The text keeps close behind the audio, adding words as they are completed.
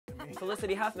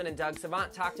Felicity, Huffman, and Doug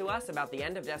Savant talk to us about the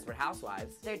end of Desperate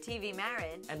Housewives, their TV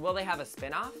marriage, and will they have a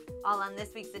spin-off? All on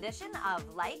this week's edition of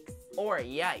Likes or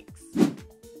Yikes.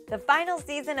 The final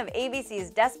season of ABC's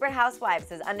Desperate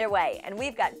Housewives is underway, and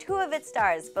we've got two of its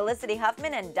stars, Felicity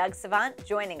Huffman and Doug Savant,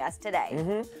 joining us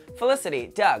today. Felicity,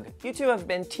 Doug, you two have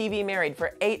been TV married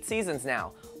for 8 seasons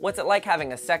now. What's it like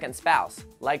having a second spouse?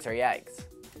 Likes or yikes?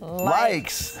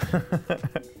 Likes.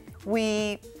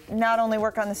 We not only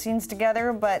work on the scenes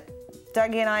together, but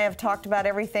Dougie and I have talked about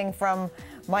everything from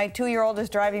my 2-year-old is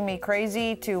driving me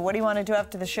crazy to what do you want to do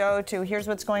after the show to here's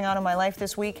what's going on in my life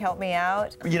this week, help me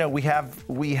out. You know, we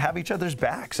have each other's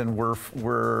backs, and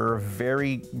we're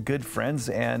very good friends,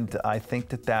 and I think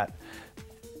that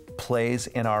plays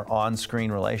in our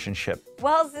on-screen relationship.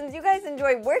 Well, since you guys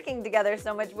enjoy working together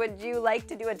so much, would you like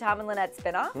to do a Tom and Lynette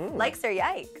spinoff? Likes or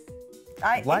yikes?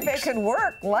 If it could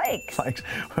work, likes. Likes.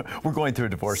 We're going through a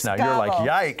divorce now. You're like,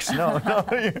 yikes. No.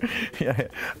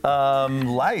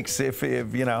 Likes, if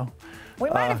you know.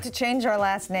 We might have to change our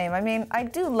last name. I mean, I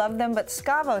do love them, but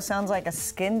Scavo sounds like a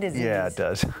skin disease. Yeah, it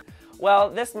does.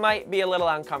 Well, this might be a little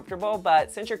uncomfortable,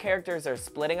 but since your characters are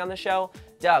splitting on the show,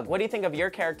 Doug, what do you think of your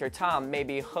character Tom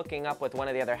maybe hooking up with one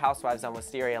of the other housewives on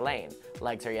Wisteria Lane?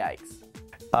 Likes or yikes?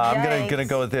 I'm gonna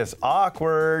go with this.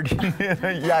 Awkward.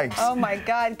 Yikes. Oh my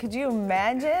God, could you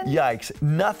imagine? Yikes.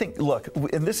 Nothing. Look,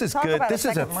 and this is Talk good. about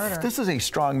This is a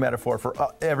strong metaphor for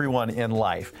everyone in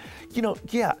life. You know,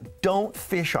 yeah. Don't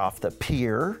fish off the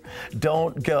pier.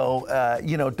 Don't go.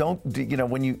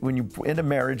 When you end a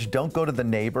marriage, don't go to the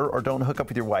neighbor or don't hook up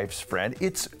with your wife's friend.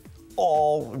 It's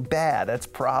all bad. That's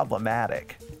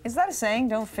problematic. Is that a saying?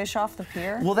 Don't fish off the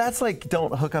pier? Well, that's like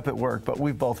don't hook up at work, but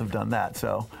we both have done that,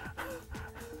 so.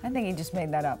 I think he just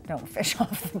made that up. Don't fish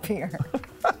off the pier.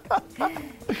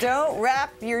 Don't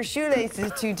wrap your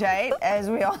shoelaces too tight,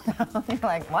 as we all know. You're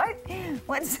like, what?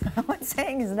 What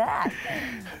saying is that?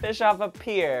 Fish off a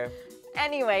pier.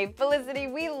 Anyway, Felicity,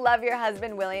 we love your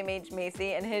husband, William H.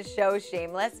 Macy, and his show,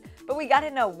 Shameless, but we gotta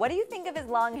know, what do you think of his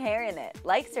long hair in it?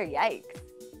 Likes or yikes?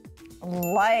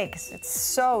 Likes. It's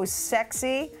so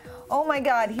sexy. Oh my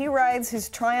God, he rides his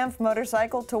Triumph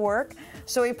motorcycle to work,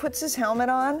 so he puts his helmet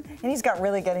on, and he's got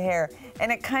really good hair,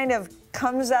 and it kind of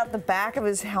comes out the back of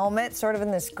his helmet, sort of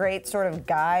in this great sort of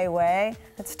guy way.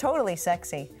 It's totally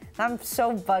sexy. I'm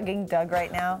so bugging Doug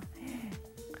right now.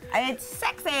 It's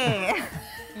sexy.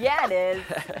 Yeah, it is.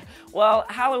 Well,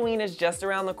 Halloween is just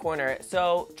around the corner,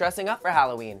 so dressing up for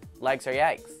Halloween, likes or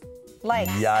yikes?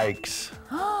 Likes. Yikes.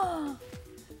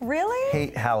 Really?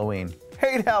 Hate Halloween.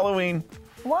 Hate Halloween.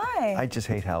 Why? I just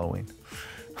hate Halloween.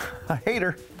 I hate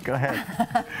her. Go ahead.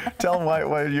 Tell them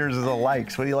why yours is a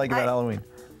likes. What do you like about Halloween?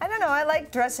 I don't know. I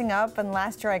like dressing up, and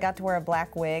last year I got to wear a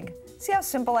black wig. See how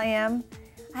simple I am?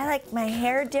 I like my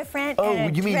hair different. Oh,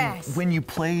 and you mean dress. when you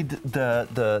played the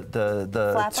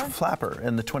flapper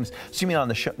in the 20s? So you mean on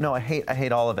the show? No, I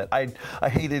hate all of it. I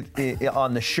hate it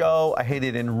on the show. I hate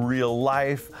it in real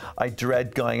life. I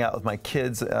dread going out with my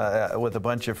kids with a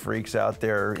bunch of freaks out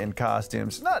there in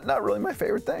costumes. Not really my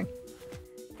favorite thing.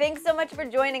 Thanks so much for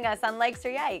joining us on Likes or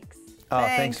Yikes. Oh,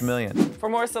 thanks a million. For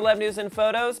more celeb news and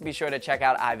photos, be sure to check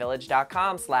out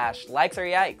iVillage.com/likes or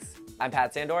yikes. I'm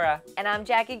Pat Sandora. And I'm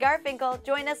Jacki Garfinkel.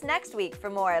 Join us next week for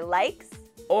more Likes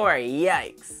or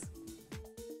Yikes.